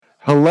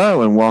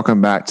Hello and welcome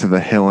back to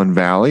the Hill and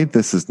Valley.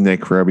 This is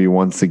Nick Roby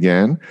once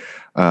again.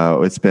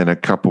 It's been a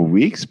couple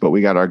weeks, but we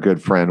got our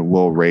good friend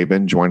Will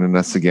Rabin joining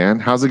us again.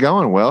 How's it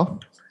going, Will?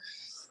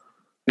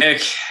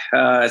 Nick,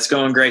 it's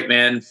going great,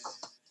 man.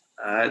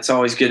 It's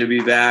always good to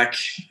be back.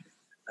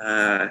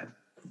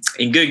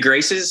 In good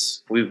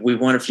graces. We've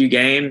won a few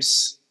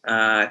games.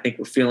 I think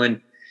we're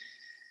feeling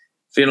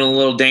a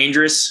little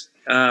dangerous.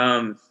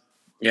 I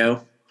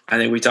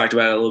think we talked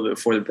about it a little bit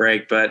before the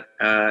break, but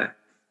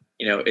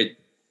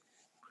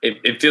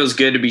it feels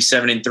good to be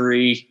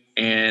 7-3,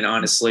 and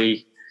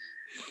honestly,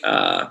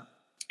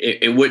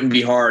 it wouldn't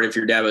be hard if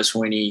you're Dabo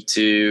Swinney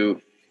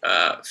to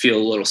feel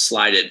a little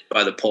slighted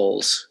by the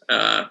polls,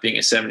 being a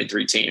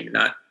 7-3 team,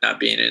 not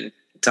being in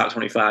top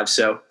 25.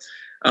 So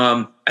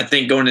I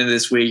think going into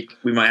this week,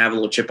 we might have a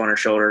little chip on our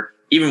shoulder,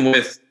 even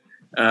with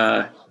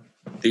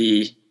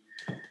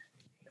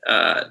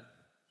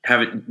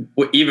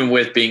even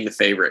with being the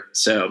favorite.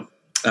 So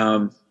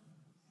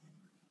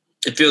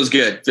it feels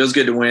good. It feels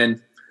good to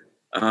win.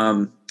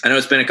 I know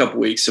it's been a couple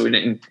weeks, so we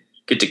didn't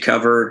get to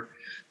cover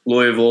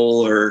Louisville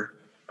or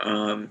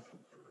kind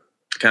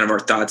of our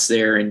thoughts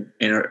there and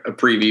a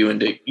preview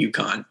into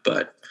UConn.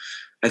 But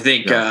I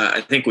think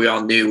we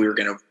all knew we were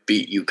going to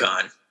beat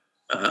UConn.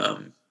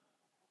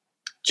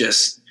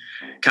 Just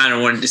kind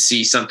of wanted to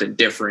see something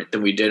different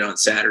than we did on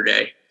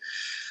Saturday.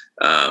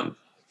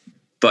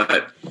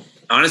 But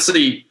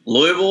honestly,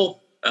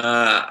 Louisville,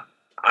 I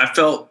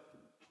felt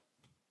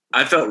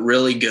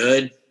really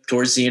good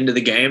towards the end of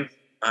the game.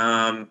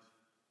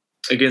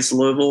 Against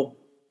Louisville.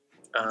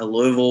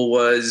 Louisville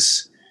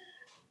was,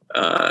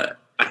 I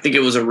think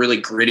it was a really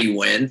gritty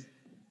win.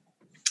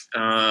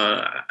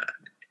 And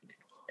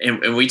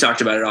we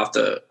talked about it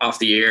off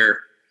the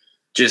air,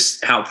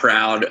 just how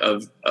proud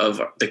of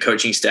the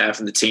coaching staff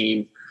and the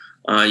team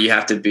you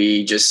have to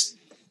be, just,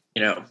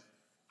 to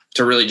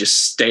really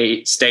just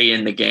stay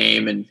in the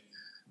game and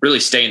really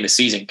stay in the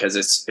season, because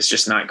it's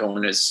just not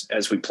going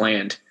as we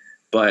planned.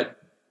 But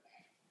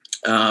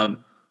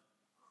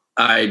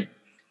I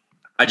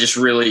just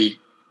really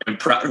am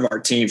proud of our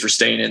team for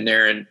staying in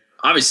there. And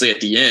obviously at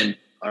the end,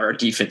 our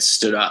defense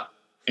stood up,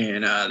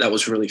 and that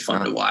was really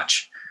fun to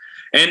watch.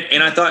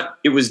 And I thought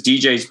it was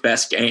DJ's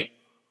best game.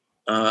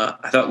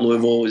 I thought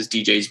Louisville was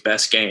DJ's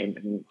best game.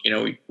 And,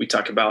 we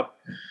talk about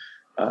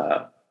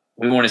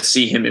we want to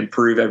see him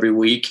improve every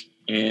week.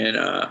 And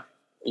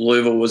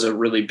Louisville was a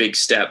really big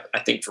step,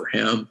 I think, for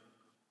him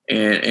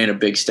and a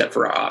big step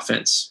for our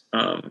offense.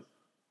 I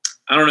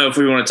don't know if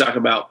we want to talk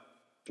about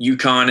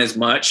UConn as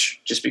much,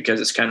 just because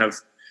it's kind of,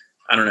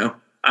 I don't know.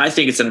 I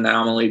think it's an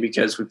anomaly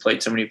because we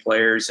played so many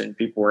players and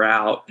people were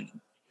out, and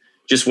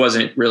just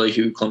wasn't really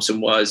who Clemson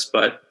was.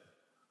 But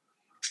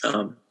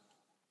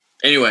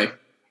anyway,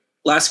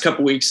 last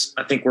couple weeks,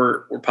 I think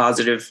we're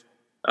positive.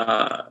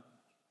 I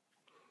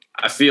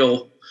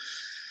feel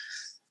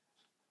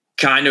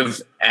kind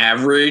of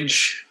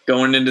average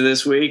going into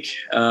this week.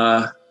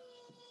 There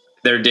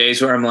are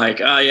days where I'm like,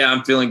 oh yeah,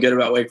 I'm feeling good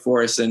about Wake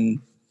Forest, and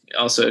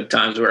also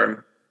times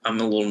where I'm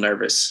a little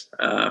nervous.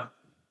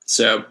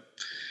 So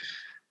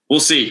we'll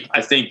see.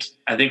 I think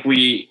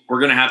we're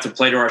going to have to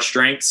play to our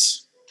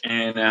strengths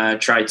and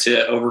try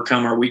to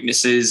overcome our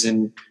weaknesses,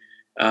 and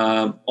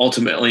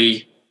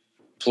ultimately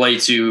play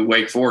to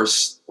Wake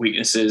Forest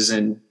weaknesses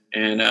and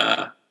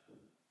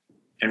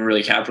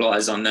really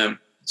capitalize on them.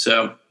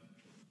 So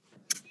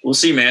we'll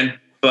see, man.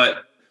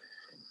 But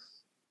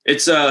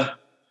it's an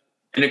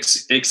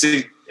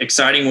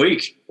exciting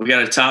week. We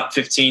got a top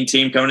 15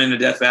 team coming into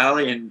Death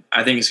Valley, and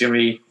I think it's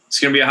gonna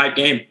be a hype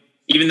game.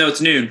 Even though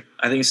it's noon,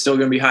 I think it's still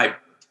gonna be hype.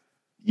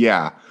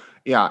 Yeah,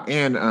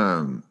 and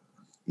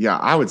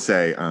I would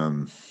say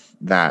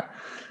that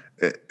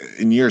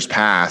in years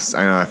past,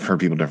 I know I've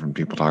heard different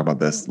people talk about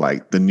this.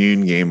 Like, the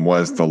noon game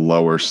was the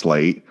lower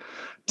slate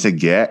to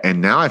get, and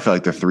now I feel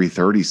like the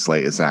 3:30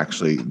 slate is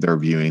actually, they're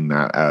viewing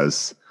that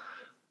as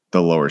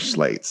the lower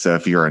slate. So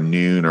if you're a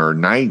noon or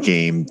night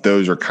game,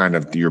 those are kind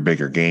of your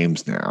bigger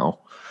games now,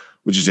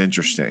 which is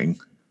interesting.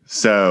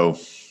 So,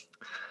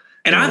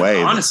 and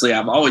honestly,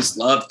 I've always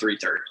loved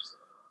 3:30.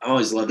 I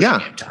always loved that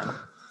game time.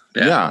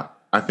 Yeah.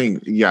 I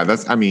think,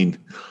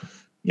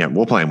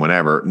 we'll play them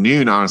whenever.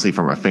 Noon, honestly,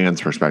 from a fan's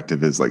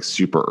perspective, is like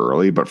super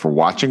early, but for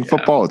watching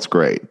football, it's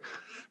great.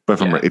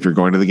 But if you're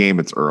going to the game,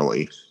 it's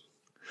early.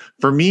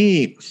 For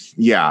me,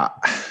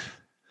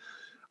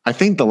 I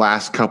think the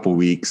last couple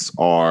weeks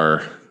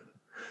are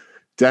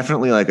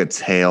definitely like a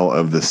tale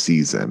of the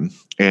season.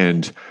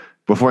 And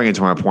before I get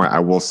to my point, I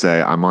will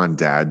say I'm on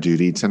dad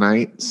duty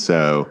tonight.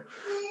 So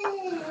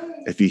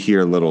if you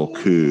hear little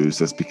coos,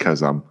 that's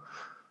because I'm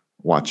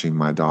watching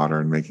my daughter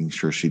and making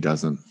sure she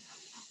doesn't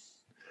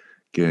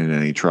get in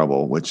any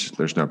trouble, which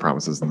there's no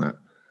promises in that.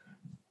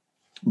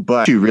 But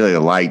what you really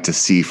like to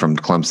see from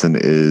Clemson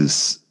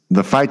is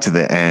the fight to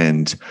the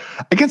end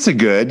against a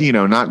good,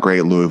 not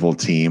great Louisville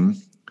team.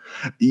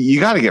 You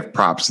got to give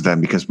props to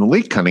them, because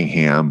Malik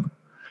Cunningham,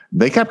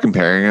 they kept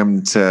comparing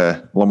him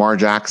to Lamar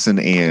Jackson,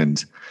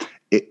 and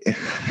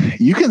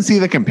you can see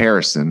the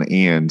comparison.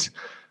 And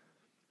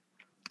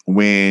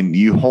when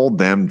you hold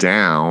them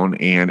down,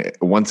 and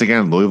once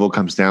again, Louisville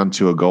comes down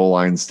to a goal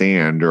line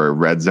stand or a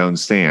red zone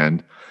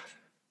stand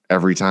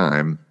every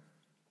time,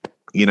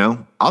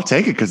 I'll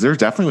take it because there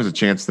definitely was a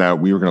chance that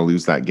we were going to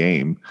lose that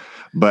game.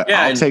 But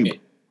I'll take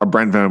a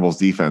Brent Venables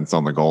defense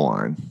on the goal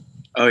line.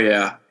 Oh,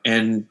 yeah.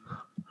 And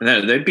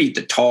they beat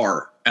the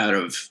tar out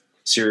of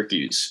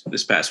Syracuse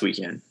this past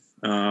weekend.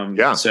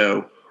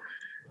 So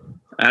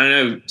I don't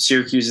know.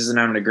 Syracuse isn't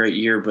having a great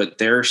year, but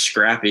they're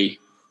scrappy.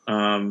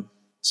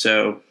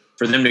 So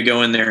for them to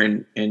go in there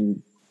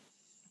and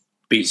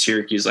beat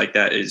Syracuse like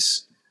that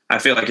I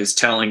feel like it's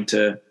telling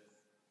to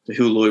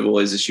who Louisville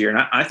is this year.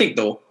 And I think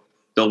they'll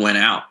win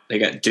out. They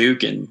got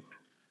Duke and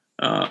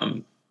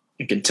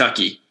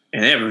Kentucky,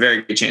 and they have a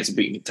very good chance of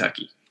beating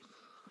Kentucky.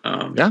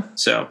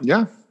 So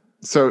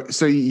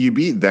you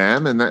beat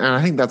them, and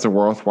I think that's a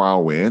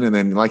worthwhile win. And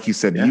then, like you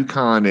said,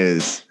 UConn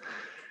is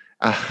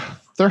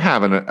they're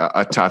having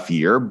a tough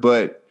year,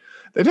 but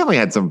they definitely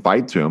had some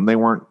fight to them. They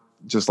weren't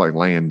just like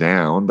laying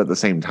down, but at the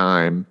same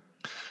time,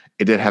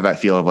 it did have that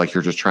feel of like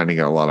you're just trying to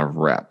get a lot of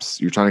reps.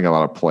 You're trying to get a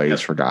lot of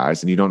plays for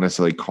guys, and you don't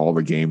necessarily call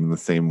the game in the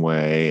same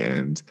way.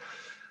 And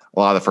a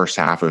lot of the first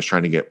half, I was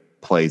trying to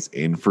get plays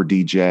in for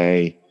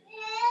DJ.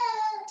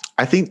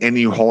 I think, and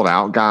you hold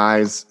out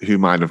guys who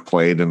might have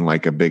played in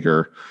like a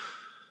bigger,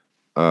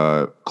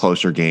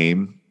 closer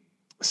game.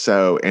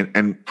 So,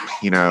 and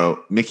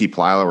Mickey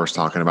Plyler was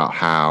talking about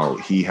how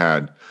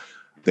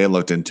they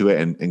looked into it,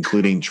 and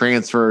including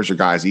transfers or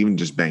guys even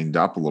just banged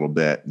up a little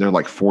bit. They're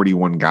like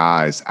 41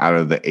 guys out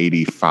of the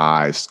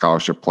 85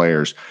 scholarship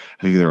players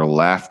who either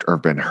left or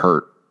been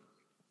hurt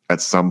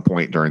at some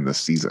point during the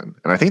season.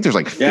 And I think there's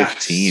like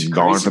 15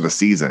 gone for the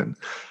season.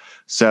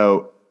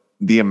 So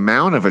the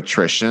amount of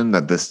attrition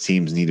that this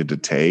team's needed to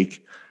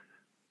take,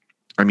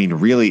 I mean,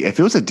 really, if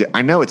it was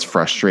I know it's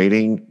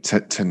frustrating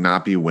to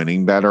not be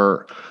winning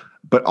better,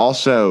 but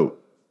also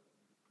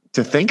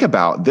to think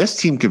about this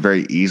team could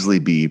very easily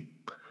be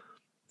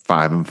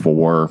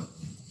 5-4,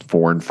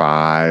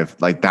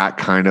 4-5, like that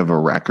kind of a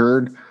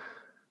record,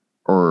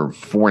 or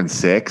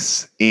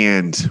 4-6.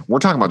 And we're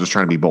talking about just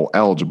trying to be bowl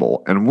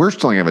eligible, and we're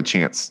still going to have a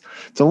chance.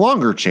 It's a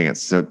longer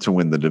chance to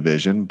win the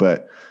division,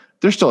 but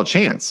there's still a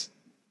chance.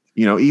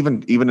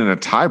 Even in a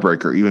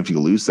tiebreaker, even if you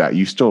lose that,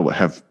 you still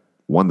have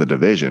won the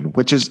division,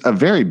 which is a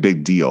very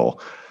big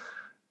deal,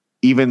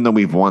 even though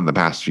we've won the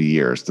past few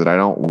years, that I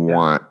don't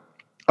want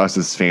us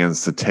as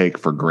fans to take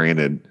for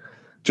granted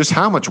just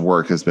how much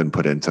work has been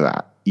put into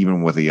that,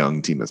 even with a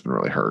young team that's been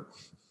really hurt.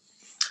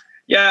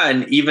 Yeah,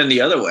 and even the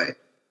other way,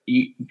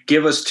 you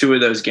give us two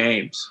of those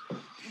games.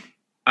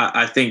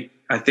 I think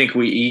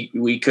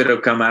we could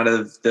have come out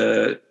of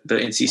the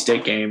NC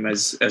State game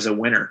as a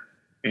winner,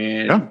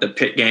 and the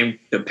Pitt game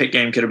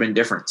could have been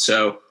different.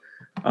 So,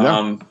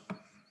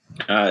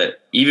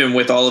 even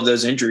with all of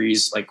those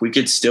injuries, like we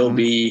could still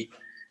be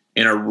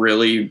in a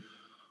really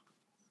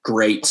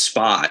great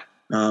spot.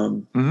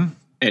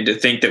 And to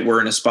think that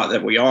we're in a spot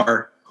that we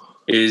are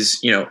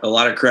is, a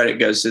lot of credit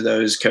goes to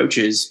those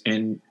coaches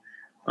and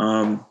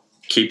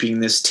keeping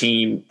this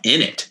team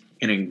in it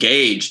and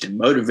engaged and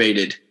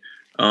motivated.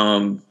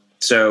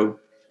 So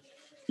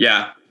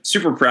yeah,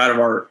 super proud of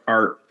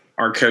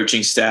our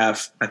coaching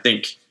staff. I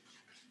think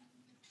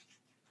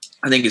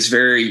it's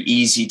very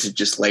easy to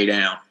just lay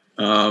down.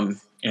 And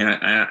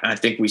I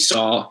think we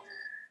saw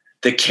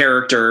the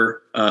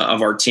character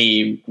of our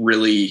team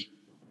really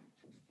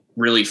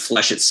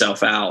flesh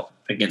itself out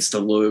against the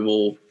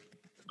Louisville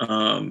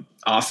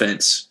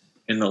offense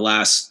in the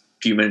last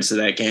few minutes of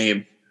that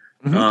game.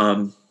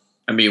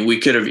 I mean, we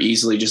could have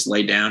easily just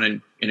laid down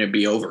and it'd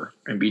be over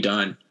and be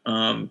done.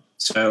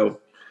 So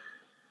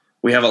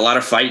we have a lot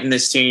of fight in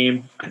this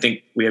team. I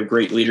think we have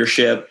great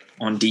leadership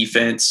on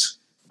defense.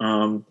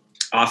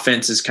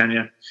 Offense is kind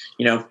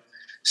of,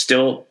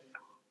 still,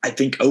 I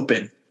think,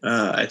 open.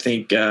 I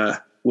think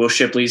Will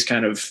Shipley's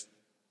kind of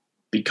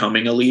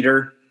becoming a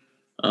leader.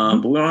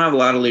 But we don't have a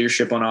lot of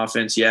leadership on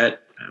offense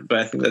yet, but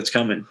I think that's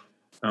coming.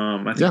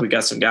 I think we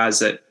got some guys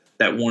that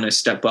want to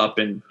step up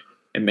and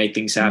make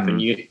things happen.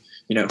 You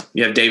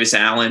have Davis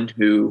Allen,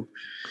 who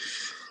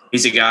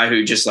he's a guy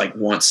who just like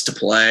wants to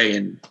play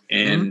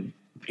and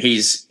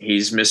he's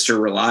Mr.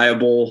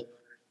 Reliable.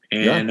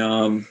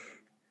 And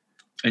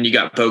you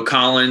got Bo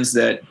Collins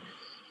that,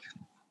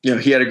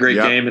 he had a great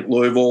game at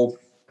Louisville,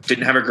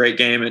 didn't have a great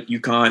game at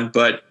UConn,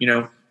 but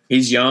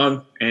he's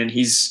young and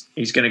he's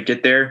going to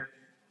get there.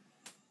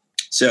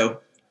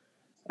 So,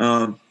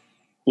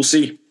 we'll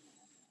see.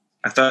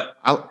 I thought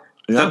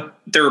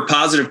there were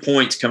positive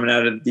points coming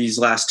out of these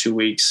last 2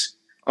 weeks.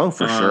 Oh,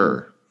 for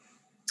sure.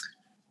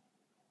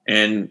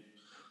 And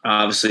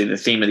obviously the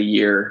theme of the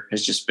year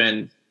has just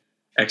been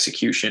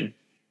execution.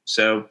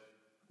 So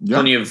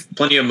plenty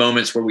of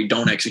moments where we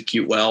don't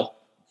execute well.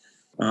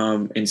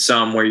 And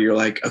some where you're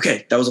like,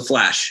 okay, that was a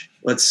flash.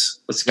 Let's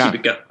keep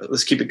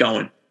it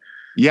going.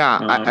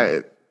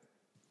 Yeah.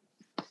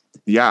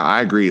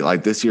 I agree.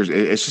 Like this year's,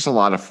 it's just a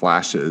lot of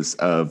flashes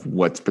of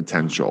what's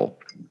potential.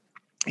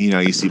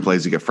 You see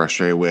plays you get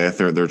frustrated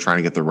with, or they're trying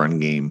to get the run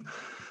game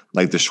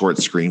like the short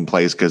screen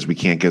plays because we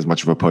can't get as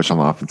much of a push on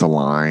the offensive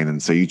line.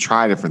 And so you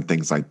try different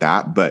things like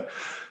that. But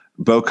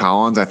Bo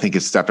Collins, I think,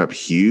 has stepped up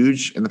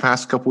huge in the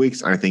past couple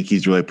weeks. And I think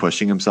he's really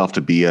pushing himself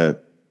to be a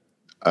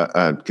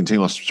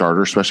continuous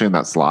starter, especially in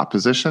that slot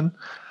position.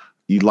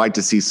 You'd like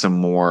to see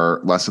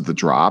less of the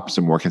drops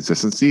and more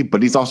consistency,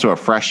 but he's also a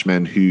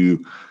freshman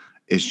who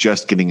is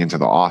just getting into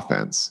the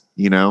offense,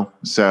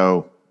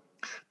 So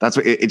that's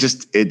what it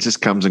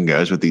just comes and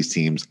goes with these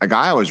teams. A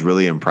guy I was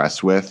really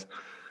impressed with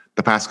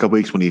the past couple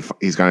weeks when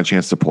he's got a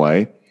chance to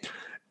play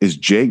is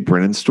Jake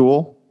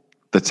Brennenstuhl,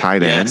 the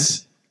tight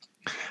end.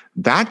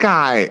 That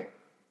guy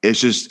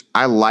is just,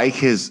 I like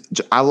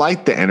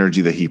the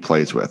energy that he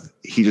plays with.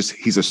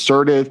 He's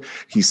assertive.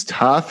 He's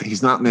tough.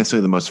 He's not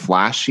necessarily the most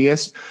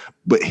flashiest,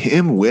 but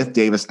him with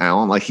Davis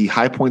Allen, like he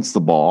high points the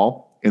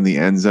ball in the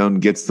end zone,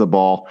 gets the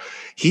ball.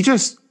 He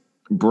just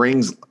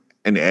brings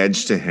an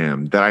edge to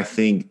him that I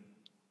think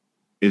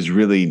is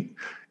really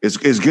is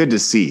good to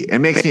see. It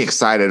makes me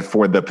excited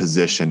for the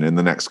position in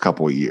the next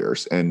couple of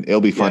years. And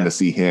it'll be fun to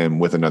see him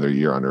with another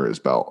year under his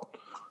belt.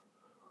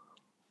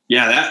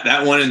 Yeah,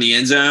 that one in the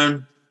end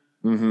zone,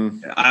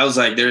 I was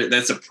like,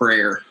 that's a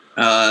prayer.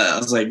 I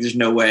was like, there's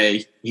no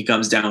way he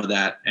comes down with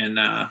that. And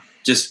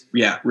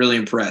really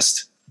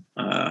impressed.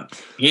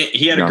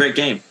 He had a great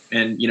game.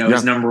 And,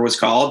 his number was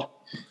called.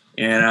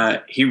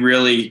 And he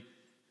really,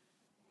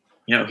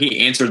 he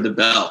answered the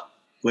bell,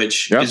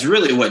 which is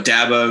really what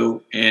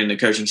Dabo and the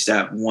coaching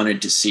staff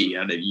wanted to see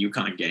out of the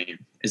UConn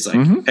game. It's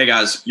like, hey,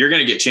 guys, you're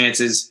going to get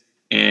chances.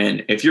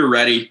 And if you're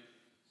ready,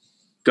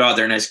 go out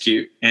there and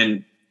execute.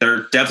 And there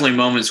are definitely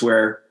moments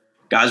where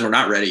guys were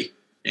not ready.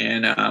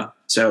 And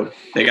so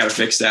they got to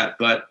fix that.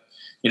 But,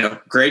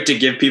 great to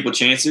give people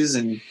chances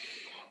and,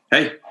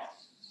 hey,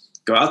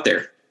 go out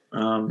there,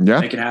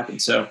 make it happen.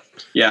 So,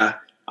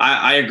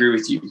 I agree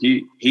with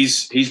you.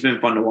 He's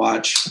been fun to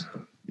watch.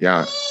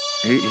 Yeah,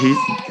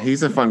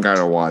 he's a fun guy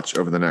to watch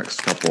over the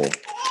next couple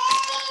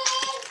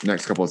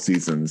of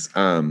seasons.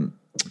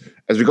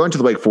 As we go into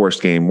the Wake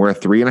Forest game, we're a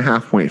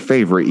 3.5-point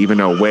favorite, even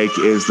though Wake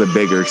is the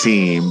bigger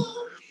team.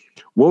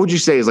 What would you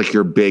say is like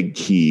your big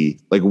key?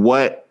 Like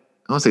what,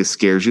 I don't say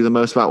scares you the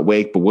most about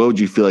Wake, but what would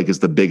you feel like is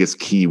the biggest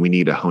key we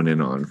need to hone in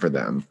on for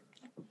them?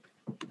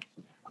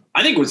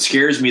 I think what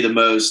scares me the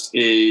most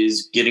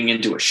is getting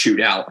into a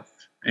shootout.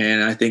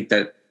 And I think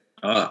that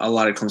a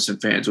lot of Clemson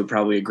fans would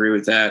probably agree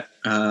with that,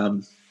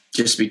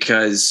 just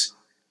because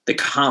the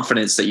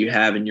confidence that you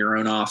have in your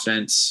own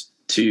offense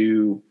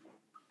to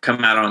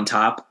come out on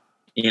top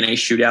in a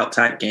shootout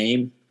type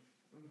game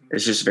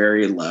is just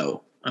very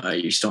low.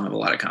 You still have a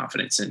lot of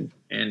confidence in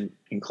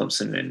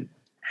Clemson and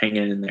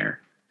hanging in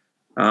there.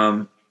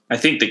 I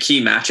think the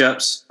key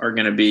matchups are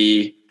going to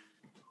be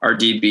our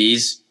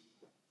DBs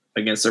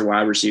against their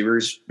wide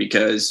receivers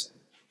because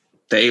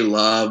they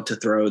love to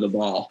throw the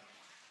ball.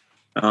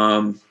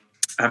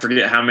 I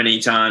forget how many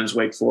times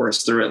Wake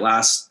Forest threw it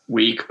last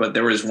week, but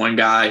there was one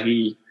guy,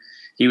 he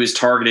was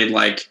targeted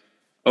like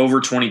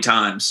over 20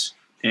 times.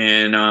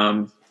 And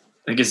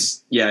I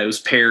guess, it was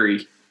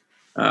Perry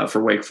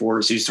for Wake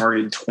Forest. He was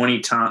targeted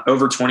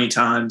over 20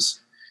 times.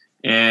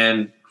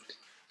 And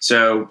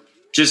so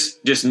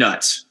just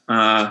nuts.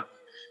 But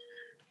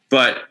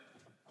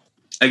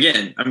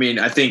again, I mean,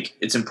 I think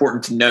it's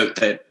important to note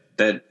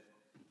that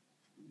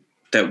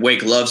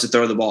Wake loves to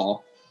throw the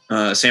ball.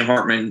 Sam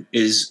Hartman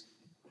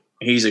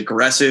he's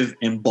aggressive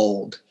and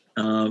bold.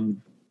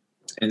 And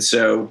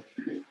so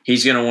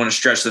he's going to want to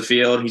stretch the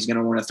field. He's going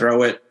to want to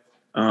throw it.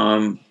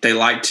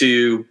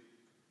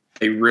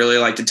 They really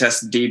like to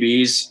test the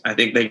DBs. I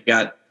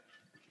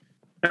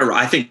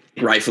think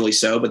rightfully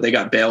so, but they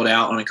got bailed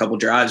out on a couple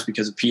drives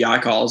because of PI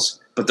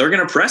calls, but they're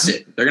going to press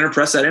it. They're going to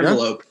press that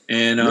envelope.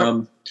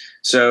 And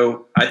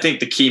so I think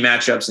the key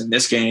matchups in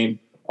this game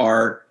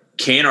are,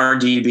 can our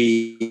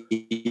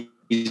DBs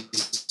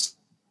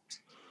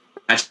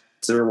match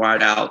their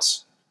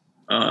wideouts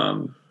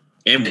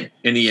in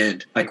the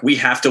end? Like, we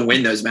have to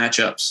win those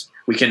matchups.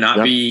 We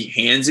cannot be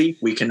handsy.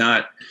 We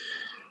cannot,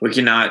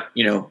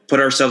 put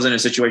ourselves in a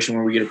situation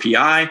where we get a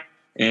PI.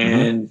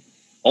 And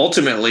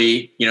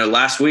ultimately,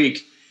 last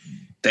week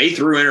they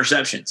threw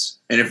interceptions.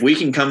 And if we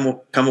can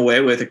come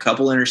away with a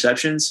couple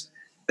interceptions,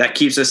 that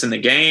keeps us in the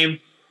game.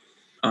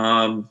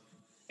 And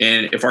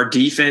if our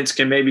defense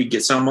can maybe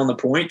get some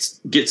points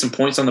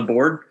on the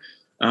board,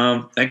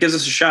 that gives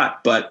us a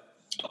shot. But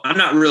I'm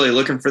not really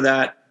looking for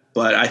that.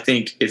 But I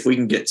think if we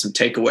can get some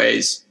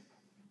takeaways,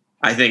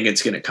 I think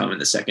it's going to come in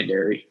the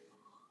secondary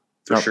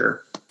for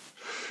sure.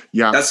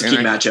 Yeah. That's the key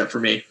matchup for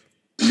me.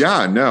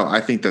 Yeah, no, I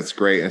think that's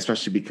great,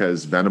 especially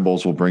because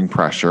Venables will bring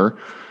pressure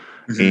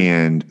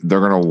and they're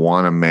going to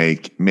want to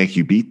make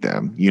you beat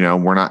them. I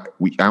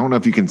don't know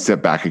if you can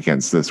sit back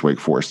against this Wake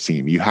Forest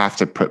team. You have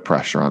to put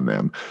pressure on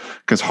them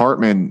because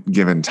Hartman,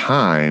 given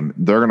time,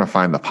 they're going to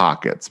find the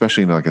pocket,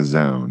 especially in like a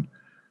zone.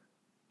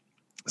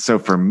 So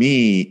for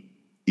me,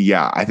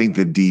 I think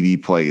the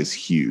DB play is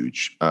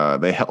huge.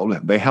 They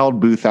held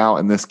Booth out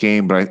in this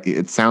game, but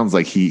it sounds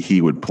like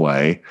he would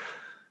play.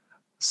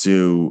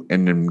 So,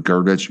 and then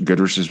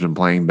Goodrich has been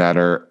playing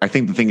better. I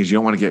think the thing is you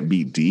don't want to get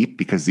beat deep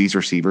because these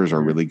receivers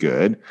are really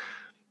good.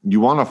 You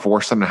want to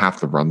force them to have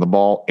to run the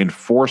ball and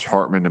force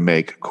Hartman to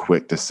make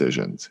quick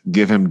decisions.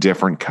 Give him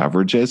different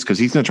coverages because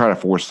he's going to try to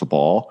force the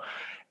ball.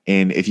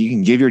 And if you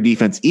can give your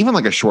defense even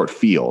like a short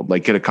field,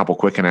 like get a couple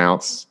quick and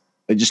outs,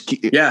 and just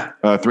keep 3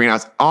 and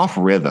outs off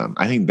rhythm.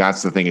 I think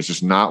that's the thing. Is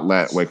just not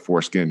let Wake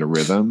Forest get into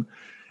rhythm,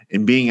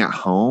 and being at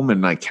home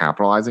and like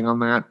capitalizing on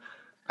that,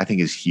 I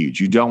think is huge.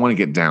 You don't want to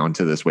get down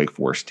to this Wake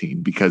Forest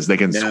team because they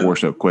can score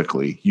so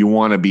quickly. You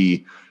want to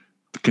be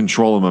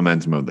control the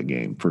momentum of the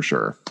game for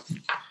sure.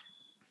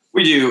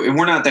 We do, and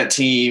we're not that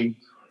team.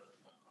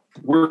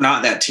 We're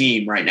not that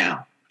team right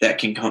now that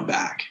can come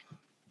back.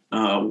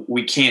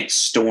 We can't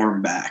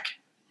storm back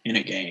in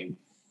a game.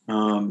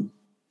 A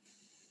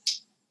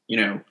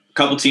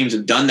couple teams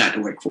have done that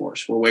to Wake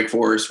Forest, where Wake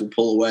Forest will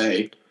pull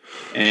away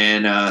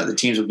and the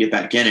teams will get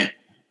back in it.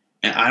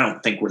 And I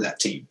don't think we're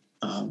that team.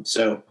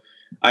 So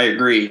I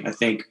agree. I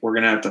think we're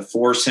going to have to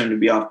force him to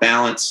be off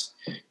balance.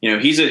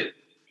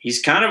 He's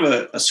kind of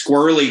a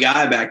squirrely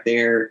guy back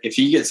there. If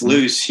he gets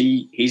loose,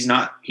 he's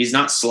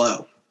not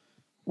slow.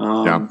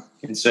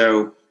 And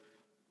so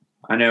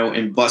I know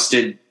in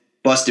busted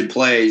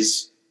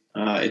plays,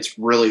 it's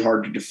really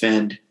hard to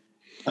defend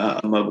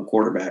a mobile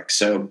quarterback.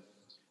 So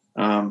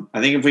I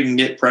think if we can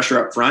get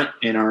pressure up front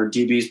and our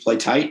DBs play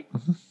tight,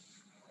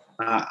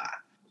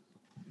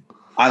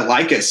 I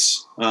like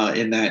us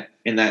in that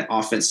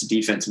offense to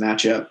defense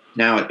matchup.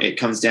 Now it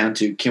comes down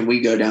to, can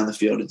we go down the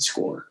field and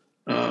score?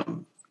 I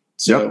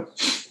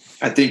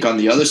think on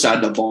the other side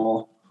of the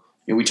ball,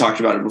 and we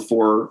talked about it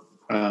before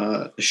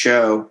the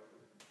show,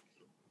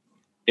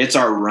 it's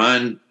our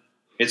run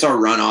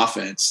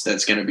offense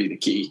that's going to be the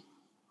key.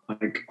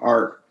 Like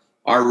our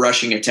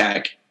rushing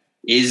attack,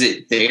 is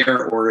it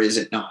there or is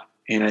it not?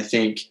 And I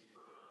think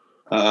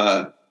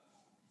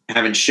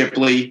having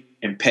Shipley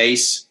and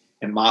Pace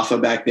and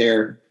Maffa back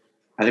there,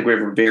 I think we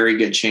have a very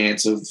good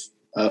chance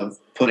of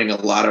putting a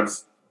lot of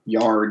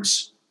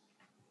yards.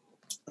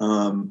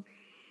 Putting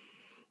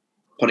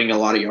a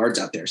lot of yards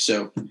out there.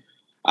 So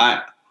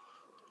I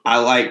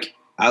like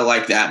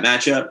that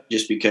matchup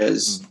just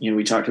because,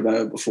 we talked about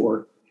it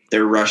before.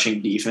 Their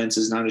rushing defense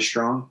is not as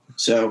strong.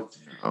 So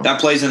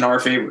that plays in our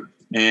favor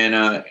and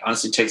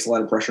honestly takes a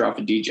lot of pressure off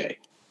of DJ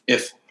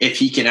if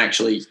he can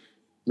actually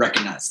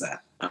recognize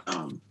that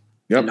and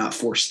not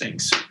force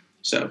things.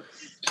 So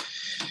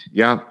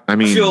I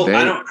mean,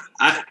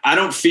 I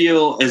don't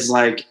feel as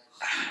like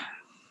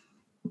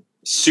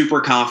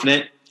super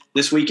confident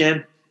this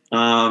weekend.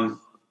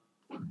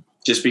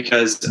 Just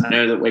because I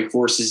know that Wake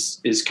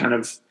Forest is kind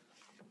of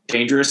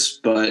dangerous,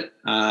 but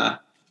I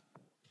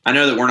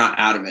know that we're not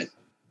out of it.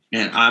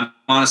 And I'm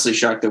honestly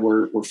shocked that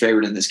we're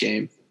favored in this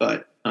game.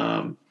 But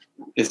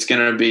it's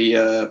going to be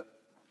I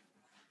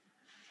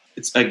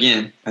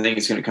think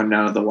it's going to come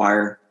down to the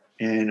wire.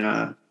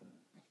 And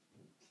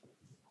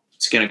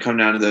it's going to come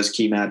down to those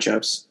key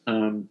matchups.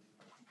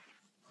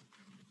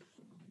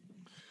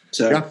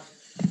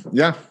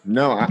 Yeah,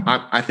 no,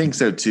 I think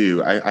so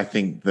too. I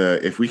think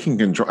if we can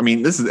control, I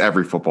mean, this is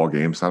every football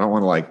game, so I don't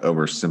want to like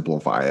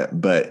oversimplify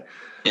it, but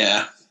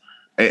yeah.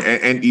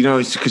 And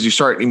it's because you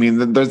start, I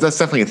mean, that's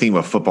definitely a theme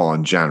of football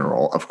in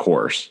general, of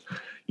course,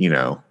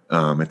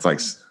 it's like,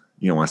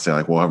 you don't want to say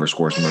like, well, whoever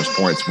scores the most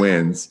points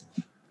wins,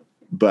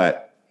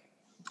 but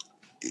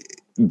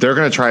they're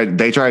going to try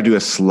to do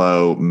a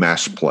slow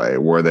mesh play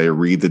where they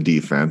read the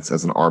defense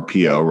as an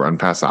RPO, run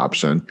pass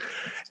option,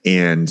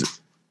 and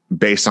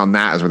based on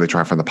that is where they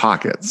try from the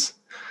pockets.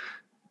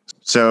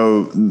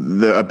 So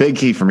a big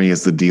key for me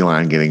is the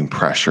D-line getting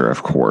pressure,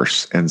 of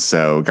course. And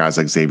so guys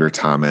like Xavier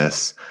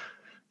Thomas,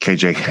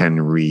 KJ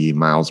Henry,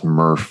 Miles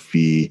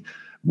Murphy,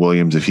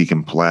 Williams, if he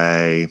can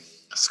play,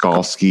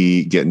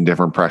 Skalski getting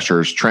different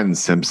pressures. Trenton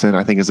Simpson,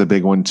 I think, is a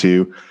big one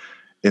too.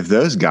 If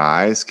those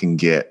guys can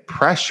get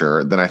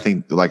pressure, then I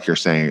think, like you're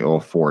saying, it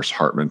will force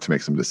Hartman to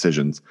make some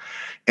decisions.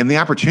 And the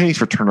opportunities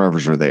for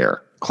turnovers are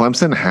there.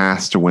 Clemson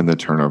has to win the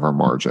turnover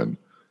margin.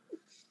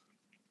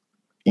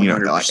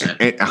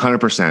 100%.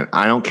 100%.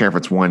 I don't care if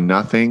it's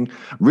 1-0.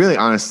 Really,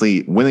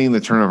 honestly, winning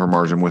the turnover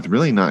margin with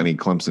really not any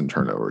Clemson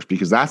turnovers,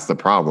 because that's the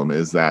problem,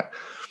 is that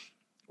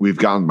we've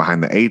gotten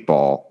behind the 8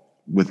 ball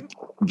with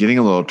getting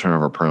a little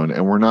turnover prone,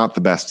 and we're not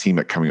the best team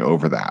at coming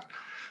over that.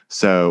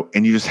 So,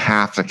 and you just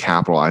have to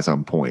capitalize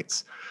on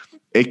points.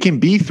 It can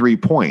be 3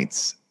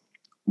 points,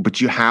 but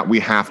we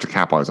have to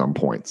capitalize on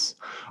points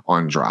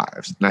on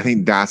drives. And I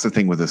think that's the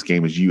thing with this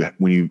game is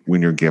when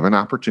you're given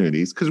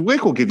opportunities, because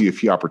Wake will give you a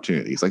few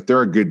opportunities. Like,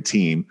 they're a good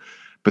team,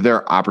 but there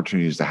are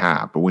opportunities to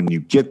have. But when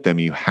you get them,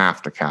 you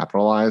have to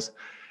capitalize.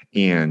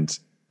 And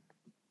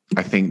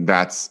I think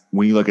that's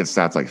when you look at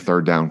stats like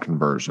third down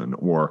conversion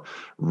or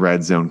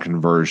red zone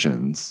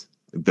conversions,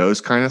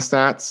 those kind of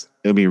stats,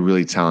 it'll be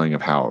really telling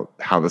of how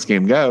this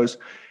game goes.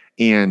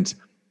 And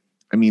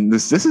I mean,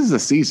 this is the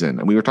season,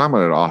 and we were talking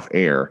about it off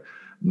air.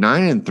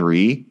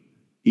 9-3,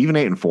 even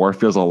 8-4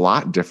 feels a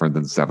lot different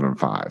than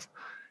 7-5.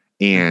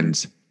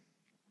 And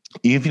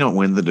even if you don't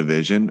win the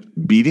division,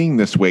 beating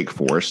this Wake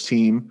Forest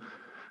team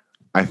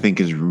I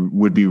think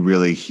would be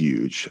really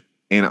huge.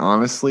 And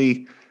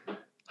honestly,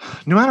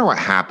 no matter what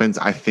happens,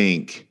 I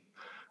think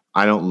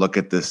I don't look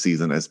at this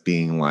season as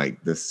being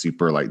like this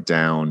super like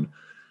down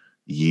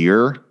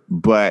year,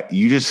 but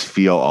you just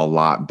feel a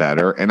lot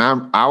better. And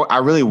I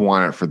really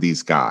want it for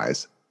these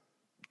guys,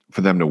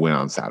 for them to win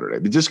on Saturday,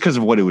 but just because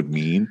of what it would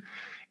mean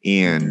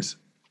and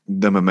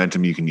the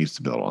momentum you can use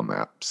to build on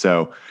that.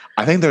 So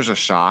I think there's a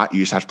shot.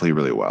 You just have to play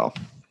really well.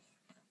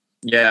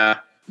 Yeah.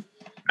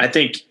 I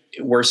think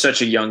we're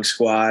such a young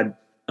squad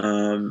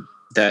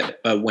that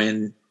a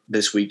win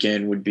this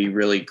weekend would be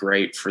really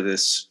great for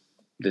this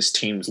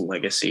team's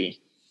legacy,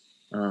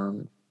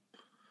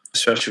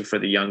 especially for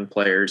the young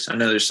players. I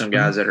know there's some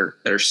guys that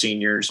are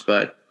seniors,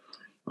 but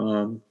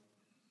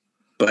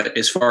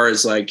as far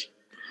as like,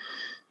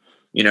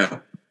 you know,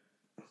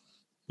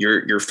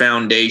 your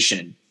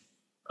foundation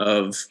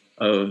of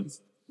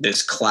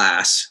this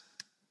class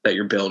that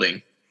you're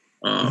building,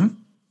 I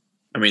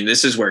mean,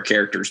 this is where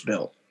character's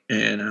built,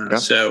 and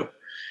so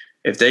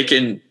if they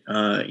can,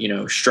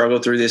 struggle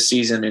through this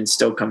season and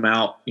still come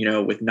out,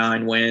 with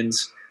 9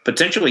 wins,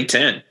 potentially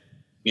 10,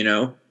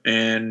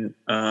 and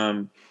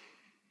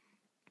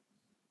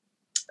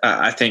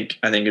I think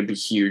it'd be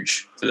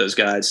huge for those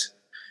guys.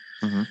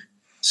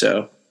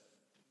 So,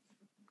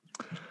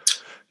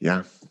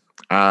 yeah.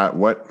 The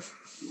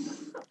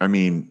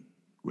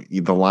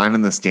line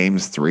in this game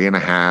is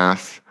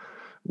 3.5,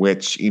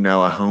 which,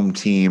 a home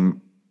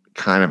team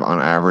kind of on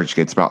average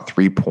gets about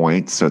 3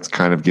 points. So it's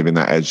kind of giving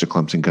that edge to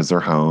Clemson because they're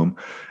home.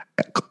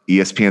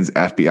 ESPN's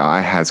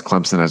FBI has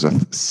Clemson as a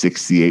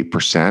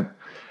 68%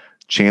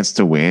 chance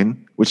to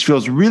win, which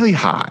feels really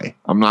high.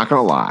 I'm not going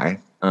to lie.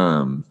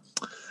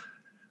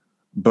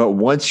 But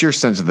what's your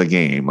sense of the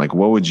game? Like,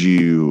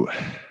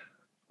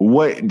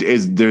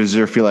 does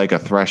there feel like a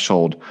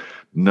threshold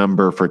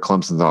number for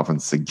Clemson's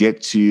offense to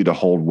get to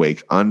hold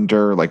Wake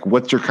under? Like,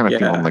 what's your kind of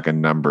feeling like a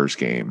numbers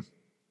game?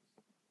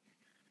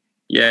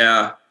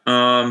 Yeah.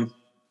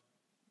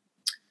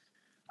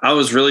 I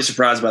was really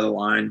surprised by the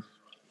line.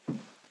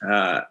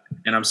 And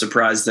I'm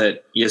surprised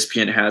that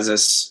ESPN has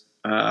us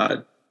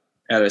at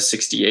a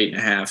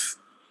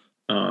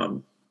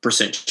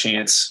 68.5%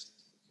 chance.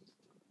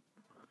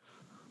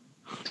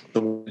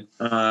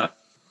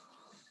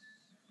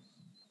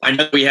 I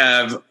know we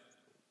have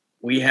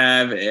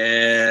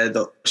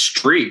the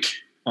streak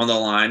on the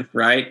line,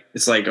 right?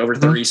 It's like over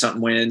 30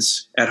 something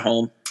wins at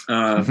home.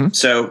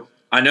 So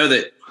I know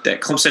that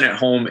Clemson at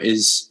home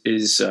is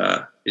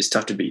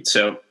tough to beat.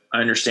 So I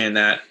understand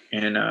that,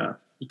 and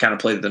you kind of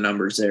played the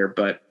numbers there.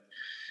 But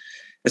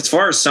as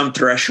far as some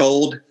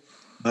threshold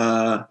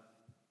of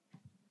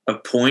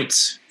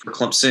points for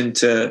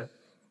Clemson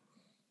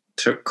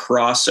to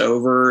cross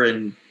over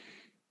and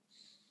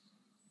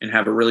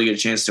have a really good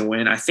chance to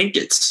win, I think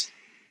it's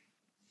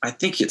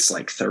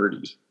like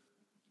 30.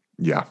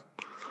 Yeah.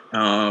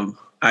 I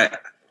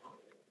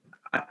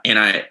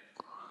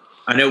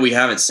know we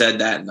haven't said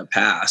that in the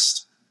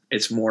past.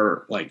 It's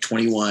more like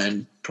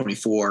 21,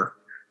 24.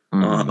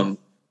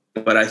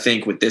 But I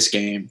think with this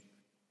game,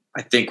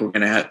 I think we're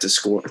going to have to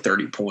score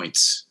 30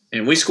 points.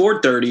 And we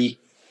scored 30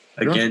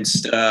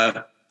 against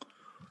a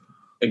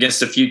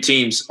few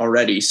teams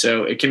already.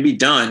 So it can be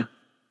done.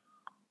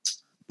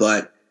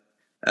 But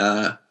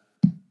I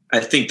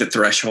think the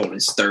threshold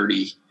is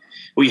 30.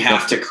 We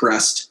have to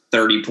crest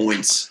 30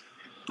 points,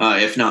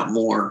 if not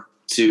more,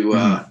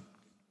 to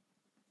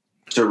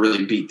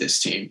really beat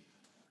this team.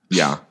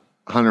 Yeah,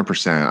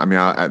 100%. I mean,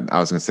 I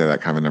was going to say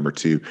that kind of a number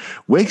too.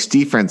 Wake's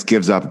defense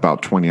gives up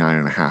about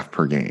 29.5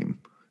 per game.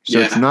 So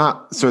it's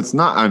not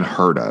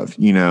unheard of.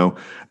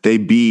 They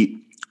beat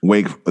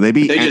Wake. They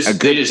just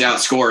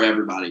outscore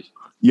everybody.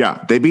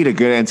 Yeah, they beat a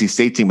good NC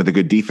State team with a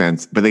good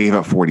defense, but they gave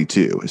up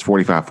 42. It's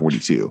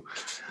 45-42.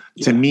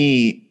 Yeah. To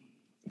me,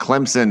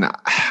 Clemson,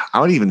 I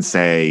would even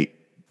say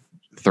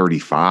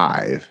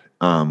 35,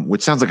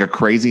 which sounds like a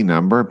crazy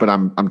number, but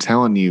I'm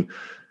telling you,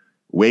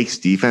 Wake's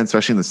defense,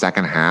 especially in the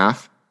second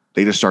half,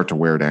 they just start to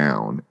wear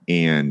down,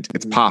 and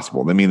it's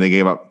possible. I mean, they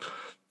gave up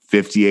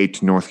 58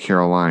 to North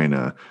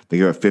Carolina. They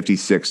gave up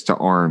 56 to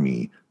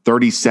Army,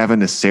 37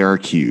 to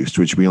Syracuse,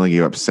 which we only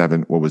gave up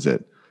 17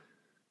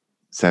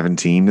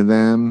 to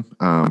them,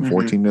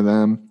 14 to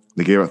them.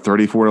 They gave up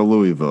 34 to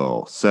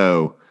Louisville.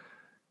 So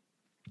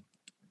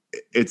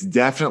it's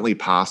definitely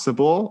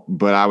possible,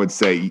 but I would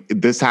say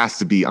this has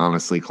to be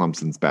honestly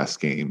Clemson's best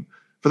game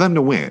for them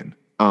to win.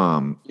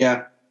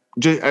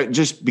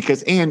 Just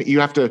because, and you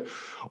have to,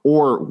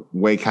 or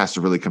Wake has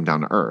to really come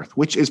down to earth,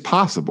 which is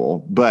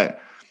possible,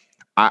 but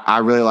I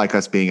really like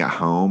us being at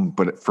home.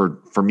 But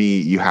for me,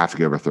 you have to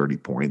go over 30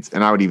 points.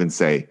 And I would even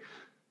say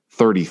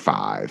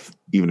 35,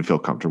 even to feel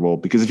comfortable,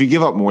 because if you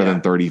give up more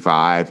than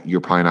 35,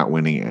 you're probably not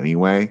winning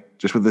anyway,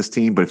 just with this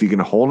team. But if you can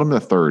hold them to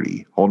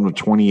 30, hold them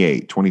to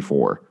 28,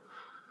 24,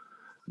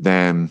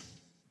 then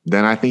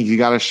I think you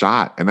got a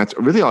shot. And that's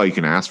really all you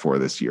can ask for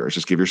this year is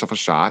just give yourself a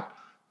shot.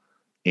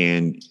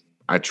 And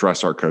I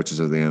trust our coaches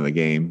at the end of the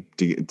game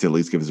to at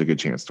least give us a good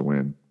chance to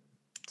win.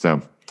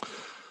 So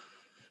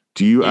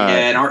do you?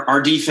 And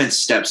our defense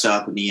steps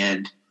up in the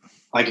end.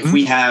 Like if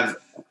we have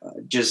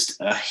just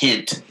a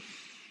hint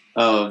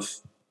of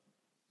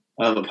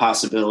a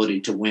possibility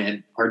to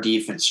win, our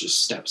defense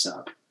just steps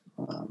up,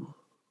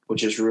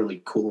 which is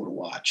really cool to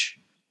watch.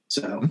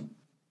 So,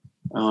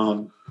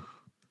 and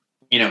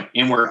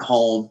we're at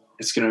home.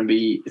 It's gonna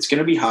be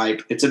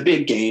hype. It's a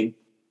big game,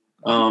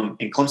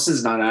 and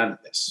Clemson's not out of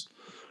this.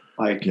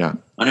 I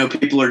know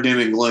people are doom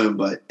and gloom,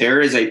 but there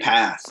is a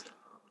path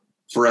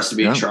for us to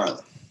be in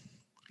Charlotte.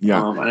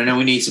 Yeah, and I know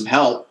we need some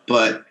help,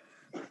 but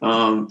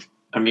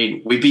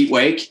we beat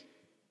Wake.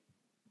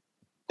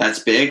 That's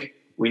big.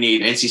 We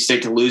need NC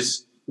State to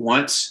lose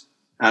once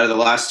out of the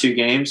last 2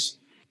 games.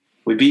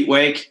 We beat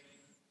Wake,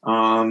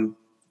 and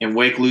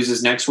Wake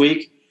loses next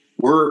week.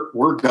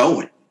 We're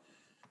going.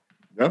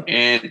 Yep.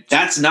 And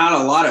that's not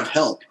a lot of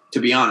help, to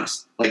be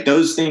honest.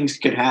 Those things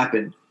could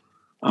happen.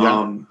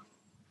 So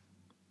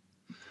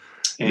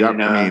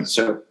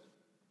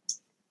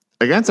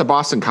against a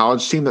Boston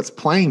College team that's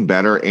playing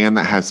better and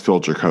that has Phil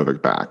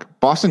Dracovic back.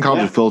 Boston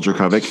College with Phil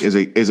Dracovic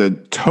is a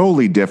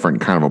totally different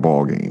kind of a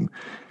ball game.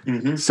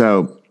 Mm-hmm.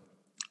 So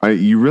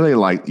you really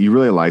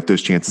like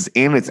those chances,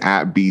 and it's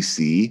at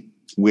BC,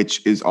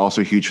 which is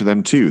also huge for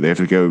them too. They have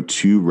to go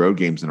 2 road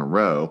games in a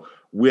row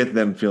with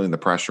them feeling the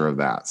pressure of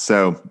that.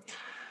 So,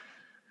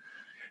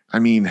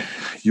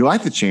 you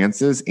like the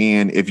chances,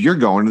 and if you're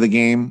going to the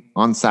game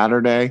on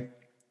Saturday,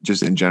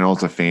 just in general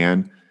as a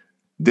fan,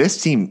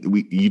 this team,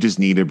 you just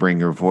need to bring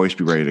your voice,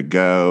 be ready to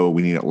go.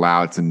 We need it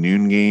loud. It's a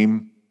noon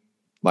game.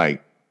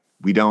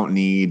 We don't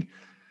need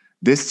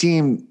this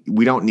team.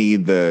 We don't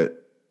need the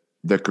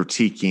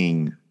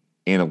critiquing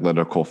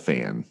analytical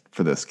fan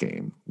for this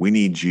game. We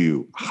need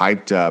you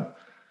hyped up,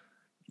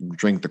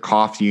 drink the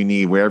coffee you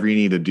need, whatever you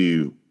need to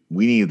do.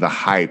 We need the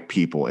hype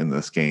people in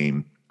this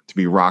game to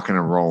be rocking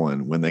and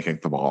rolling when they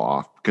kick the ball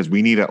off, because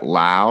we need it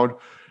loud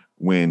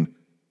when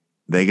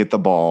they get the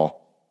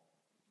ball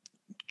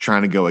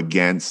trying to go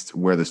against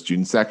where the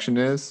student section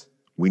is.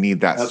 We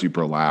need that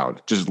super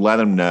loud. Just let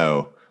them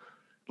know,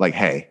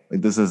 hey,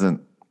 this is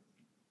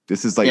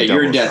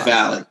you're in Death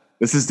Valley.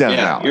 This is Death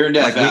Valley. You're in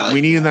Death Valley.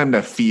 We need them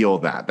to feel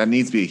that. That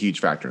needs to be a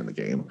huge factor in the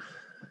game.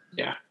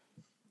 Yeah.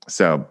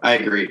 So I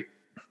agree.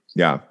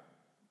 Yeah.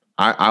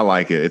 I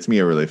like it. It's me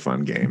a really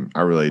fun game.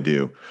 I really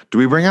do. Do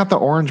we bring out the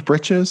orange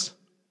britches?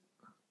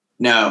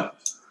 No,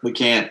 we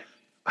can't.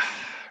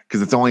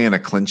 Because it's only in a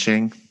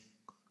clinching?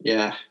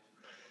 Yeah.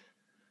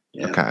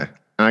 Okay.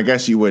 And I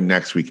guess you would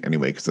next week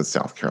anyway, because it's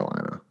South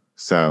Carolina.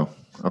 So,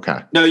 okay.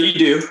 No, you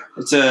do.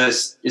 It's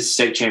a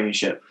state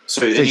championship.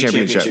 So any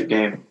championship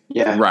game.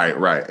 Yeah.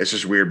 Right. It's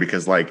just weird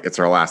because it's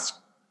our last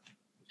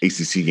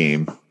ACC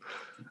game.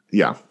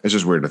 Yeah. It's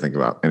just weird to think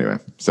about. Anyway,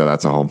 so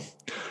that's a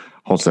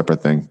whole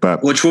separate thing.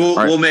 But which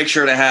we'll make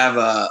sure to have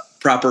a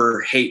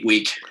proper hate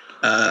week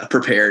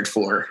prepared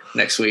for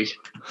next week.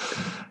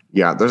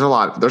 Yeah, there's a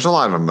lot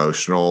of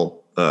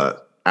emotional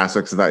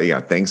aspects of that. You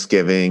got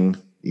Thanksgiving.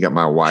 You got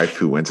my wife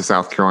who went to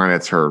South Carolina.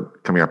 It's her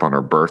coming up on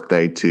her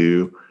birthday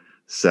too.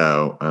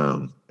 So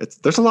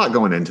there's a lot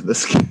going into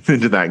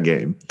that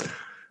game.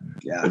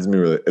 Yeah, it's gonna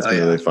be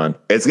really fun.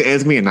 It's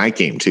gonna be a night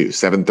game too,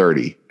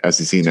 7:30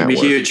 SEC Network. It's gonna be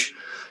huge.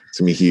 It's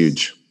gonna be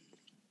huge.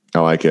 I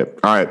like it.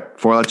 All right,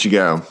 before I let you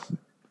go,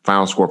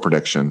 final score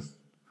prediction.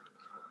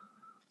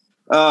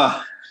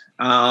 I'm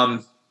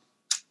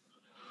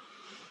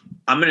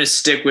going to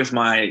stick with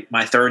my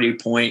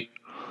 30-point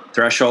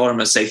threshold. I'm going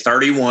to say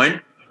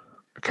 31.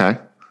 Okay.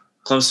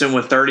 Clemson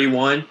with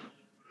 31.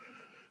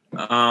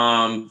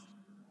 I'm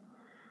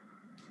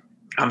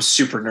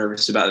super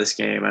nervous about this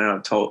game. I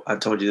know I've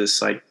told you this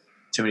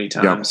too many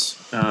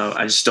times. Yep.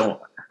 I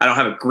don't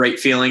have a great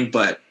feeling,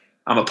 but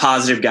I'm a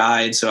positive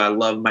guy, and so I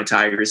love my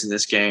Tigers in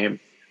this game.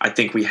 I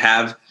think we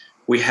have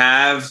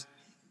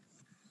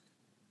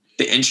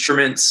the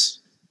instruments.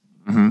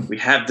 Mm-hmm. We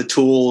have the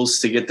tools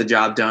to get the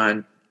job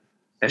done.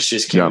 That's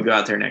just can we go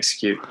out there and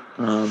execute?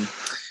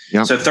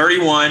 So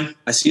 31.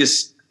 I see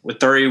us with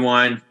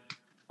 31.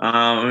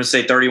 I'm going to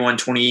say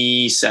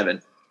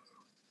 31-27.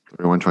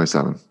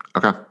 31-27.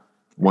 Okay.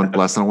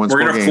 Less than a one score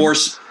game. We're going to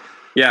force.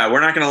 Yeah, we're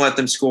not going to let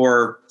them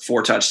score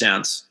 4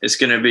 touchdowns. It's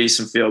going to be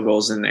some field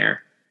goals in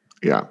there.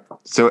 Yeah.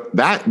 So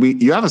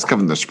you have us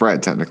covering the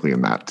spread technically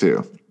in that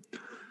too.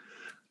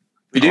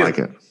 We do.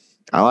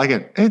 I like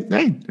it.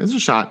 Hey, it's a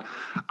shot.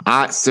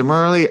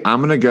 Similarly, I'm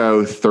going to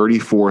go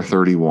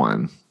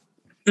 34-31.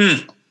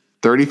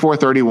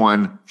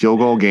 34-31, field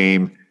goal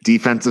game,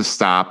 defensive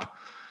stop,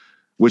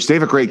 which they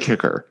have a great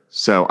kicker.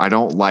 So I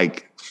don't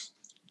like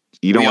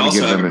 – you don't want to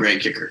give them – We also have a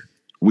great kicker.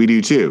 We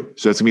do too.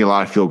 So it's going to be a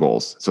lot of field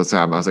goals. So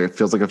I was like, it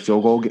feels like a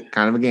field goal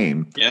kind of a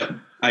game. Yep,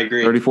 I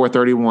agree.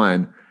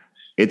 34-31.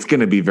 It's going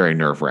to be very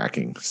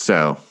nerve-wracking.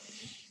 So –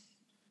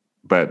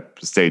 but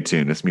stay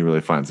tuned. It's going to be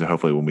really fun. So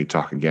hopefully when we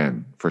talk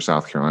again for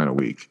South Carolina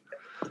week,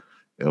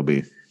 it'll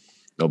be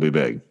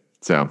big.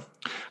 So,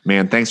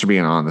 man, thanks for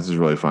being on. This is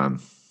really fun.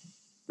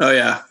 Oh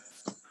yeah.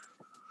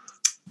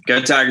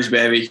 Go Tigers,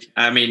 baby.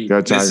 I mean,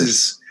 Go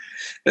Tigers.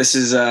 This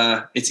is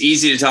it's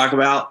easy to talk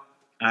about.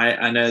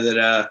 I know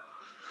that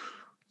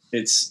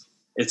it's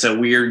a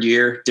weird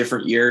year,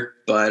 different year,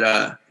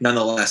 but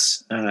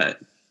nonetheless,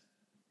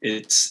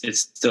 it's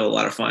still a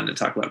lot of fun to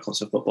talk about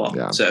Clemson football.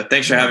 Yeah. So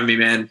thanks for having me,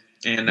 man.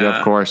 And yeah,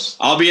 of course,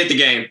 I'll be at the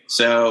game,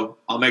 so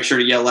I'll make sure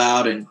to yell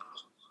out. And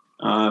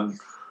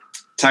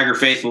Tiger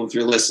Faithful, if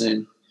you're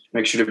listening,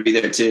 make sure to be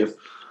there too.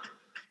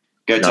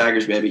 Go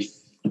Tigers, baby.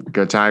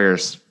 Go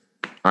Tigers.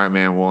 All right,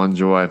 man. We'll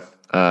enjoy.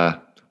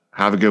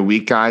 Have a good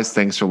week, guys.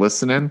 Thanks for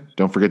listening.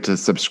 Don't forget to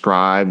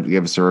subscribe,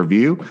 give us a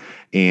review.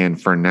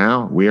 And for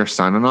now, we are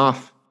signing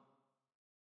off.